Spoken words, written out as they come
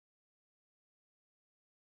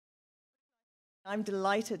I'm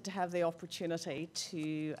delighted to have the opportunity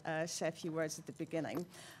to say a few words at the beginning.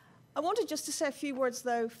 I wanted just to say a few words,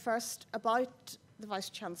 though, first about the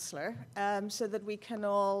Vice-Chancellor, so that we can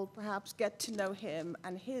all perhaps get to know him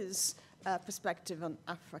and his perspective on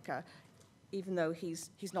Africa, even though he's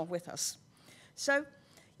not with us. So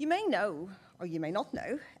you may know, or you may not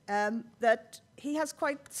know, that he has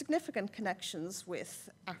quite significant connections with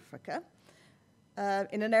Africa.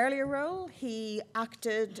 In an earlier role, he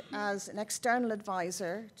acted as an external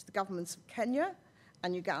advisor to the governments of Kenya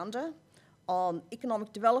and Uganda on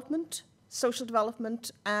economic development, social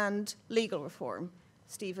development, and legal reform.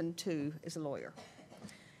 Stephen, too, is a lawyer.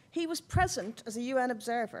 He was present as a UN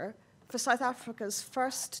observer for South Africa's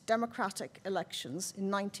first democratic elections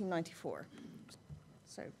in 1994,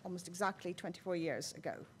 so almost exactly 24 years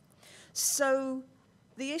ago. So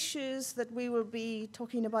the issues that we will be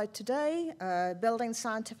talking about today, building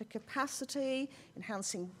scientific capacity,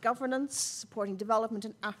 enhancing governance, supporting development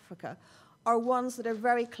in Africa, are ones that are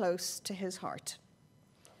very close to his heart.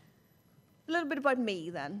 A little bit about me,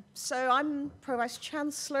 then. So I'm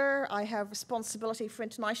Pro-Vice-Chancellor. I have responsibility for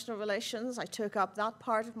international relations. I took up that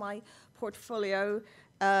part of my portfolio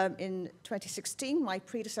in 2016. My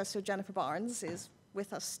predecessor, Jennifer Barnes, is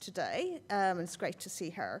with us today, and it's great to see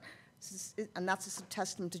her. And that's a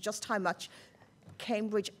testament to just how much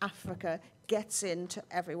Cambridge Africa gets into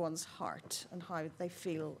everyone's heart and how they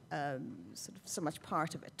feel so much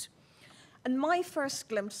part of it. And my first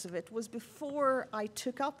glimpse of it was before I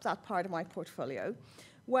took up that part of my portfolio,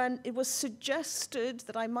 when it was suggested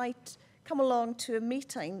that I might come along to a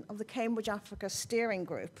meeting of the Cambridge Africa Steering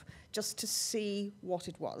Group just to see what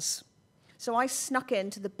it was. So I snuck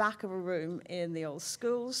into the back of a room in the old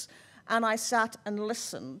schools, and I sat and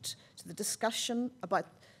listened to the discussion about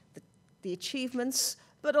the achievements,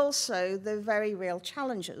 but also the very real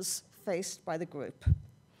challenges faced by the group.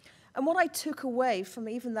 And what I took away from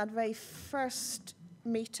even that very first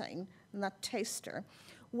meeting and that taster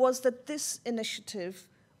was that this initiative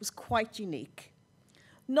was quite unique,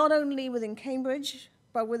 not only within Cambridge,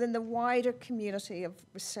 but within the wider community of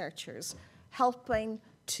researchers, helping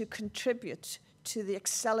to contribute to the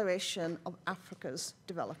acceleration of Africa's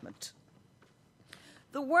development.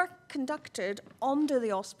 The work conducted under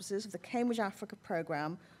the auspices of the Cambridge Africa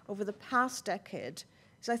Programme over the past decade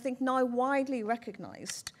is, I think, now widely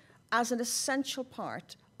recognised as an essential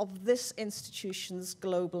part of this institution's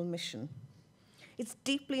global mission. It's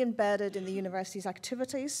deeply embedded in the university's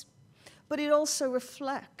activities, but it also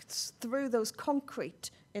reflects, through those concrete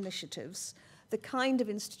initiatives, the kind of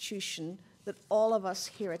institution that all of us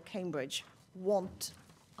here at Cambridge want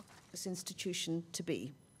this institution to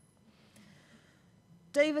be.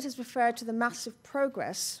 David has referred to the massive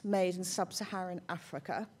progress made in sub-Saharan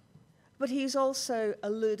Africa, but he's also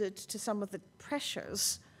alluded to some of the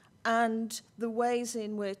pressures and the ways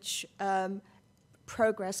in which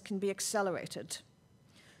progress can be accelerated.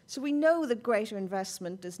 So we know that greater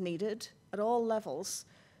investment is needed at all levels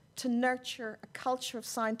to nurture a culture of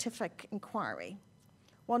scientific inquiry.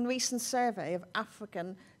 One recent survey of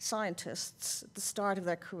African scientists at the start of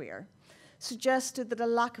their career suggested that a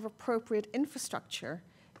lack of appropriate infrastructure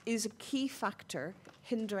is a key factor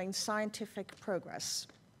hindering scientific progress.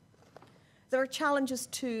 There are challenges,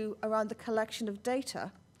 too, around the collection of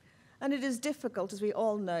data, and it is difficult, as we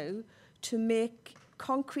all know, to make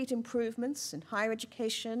concrete improvements in higher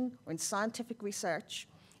education or in scientific research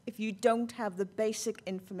if you don't have the basic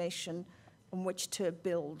information on which to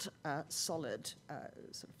build a solid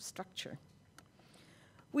sort of structure.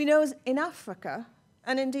 We know in Africa,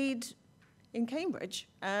 and indeed in Cambridge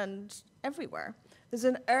and everywhere, there's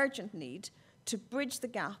an urgent need to bridge the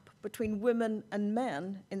gap between women and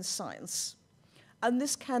men in science. And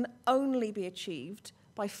this can only be achieved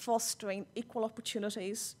by fostering equal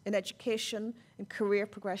opportunities in education, in career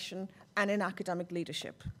progression, and in academic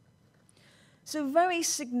leadership. So very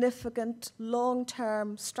significant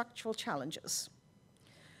long-term structural challenges.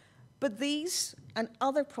 But these and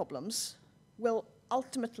other problems will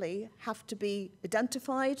ultimately have to be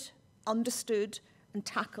identified, understood, and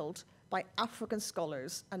tackled by African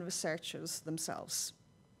scholars and researchers themselves.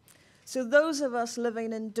 So those of us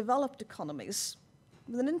living in developed economies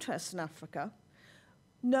with an interest in Africa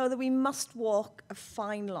know that we must walk a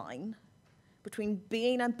fine line between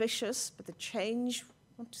being ambitious with the change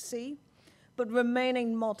we want to see, but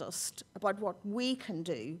remaining modest about what we can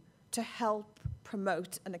do to help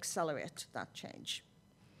promote and accelerate that change.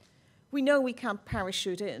 We know we can't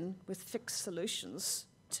parachute in with fixed solutions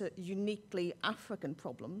to uniquely African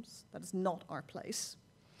problems. That is not our place.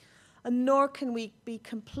 And nor can we be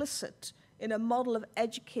complicit in a model of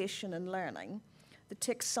education and learning that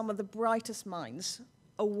takes some of the brightest minds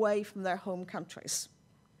away from their home countries.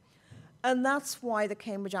 And that's why the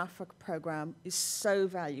Cambridge Africa programme is so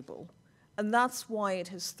valuable. And that's why it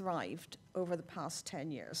has thrived over the past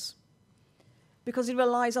 10 years. Because it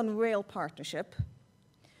relies on real partnership,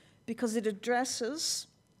 because it addresses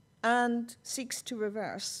and seeks to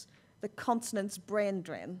reverse the continent's brain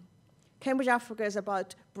drain. Cambridge Africa is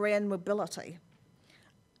about brain mobility.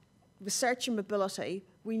 Research and mobility,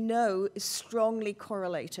 we know, is strongly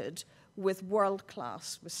correlated with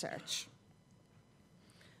world-class research.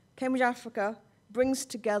 Cambridge Africa brings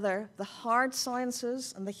together the hard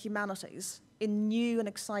sciences and the humanities in new and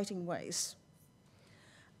exciting ways.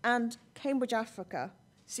 And Cambridge Africa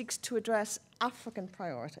seeks to address African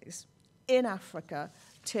priorities in Africa,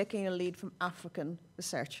 taking a lead from African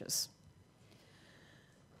researchers.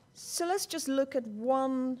 So let's just look at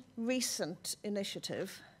one recent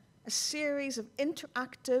initiative, a series of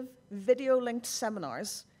interactive video-linked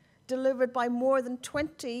seminars delivered by more than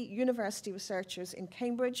 20 university researchers in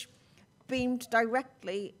Cambridge, beamed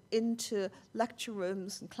directly into lecture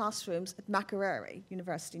rooms and classrooms at Makerere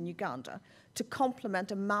University in Uganda to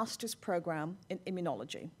complement a master's program in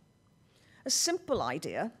immunology. A simple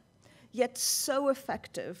idea, yet so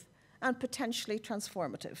effective and potentially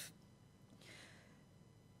transformative.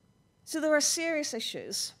 So there are serious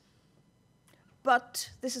issues, but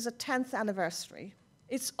this is a 10th anniversary.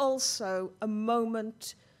 It's also a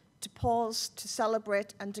moment to pause, to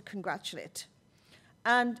celebrate, and to congratulate.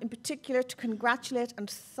 And in particular, to congratulate and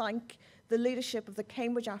thank the leadership of the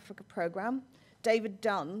Cambridge Africa programme, David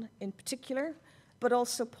Dunn in particular, but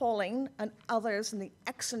also Pauline and others in the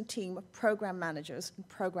excellent team of programme managers and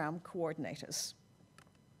programme coordinators.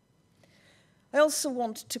 I also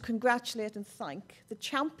want to congratulate and thank the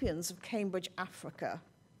champions of Cambridge Africa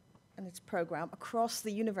and its programme across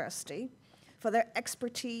the university for their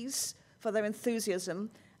expertise, for their enthusiasm,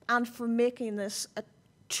 and for making this a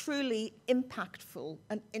truly impactful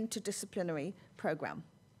and interdisciplinary programme.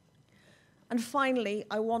 And finally,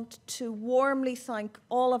 I want to warmly thank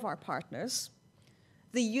all of our partners,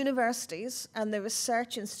 the universities and the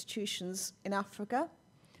research institutions in Africa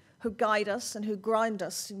who guide us and who ground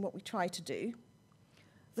us in what we try to do,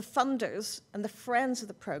 the funders and the friends of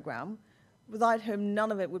the programme, without whom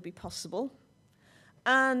none of it would be possible,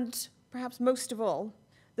 and perhaps most of all,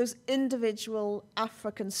 those individual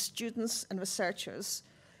African students and researchers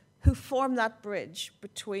who form that bridge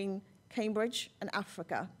between Cambridge and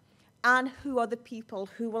Africa, and who are the people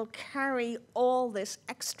who will carry all this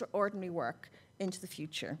extraordinary work into the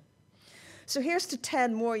future. So here's to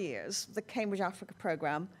 10 more years of the Cambridge Africa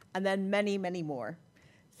programme, and then many, many more.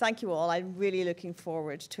 Thank you all. I'm really looking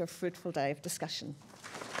forward to a fruitful day of discussion.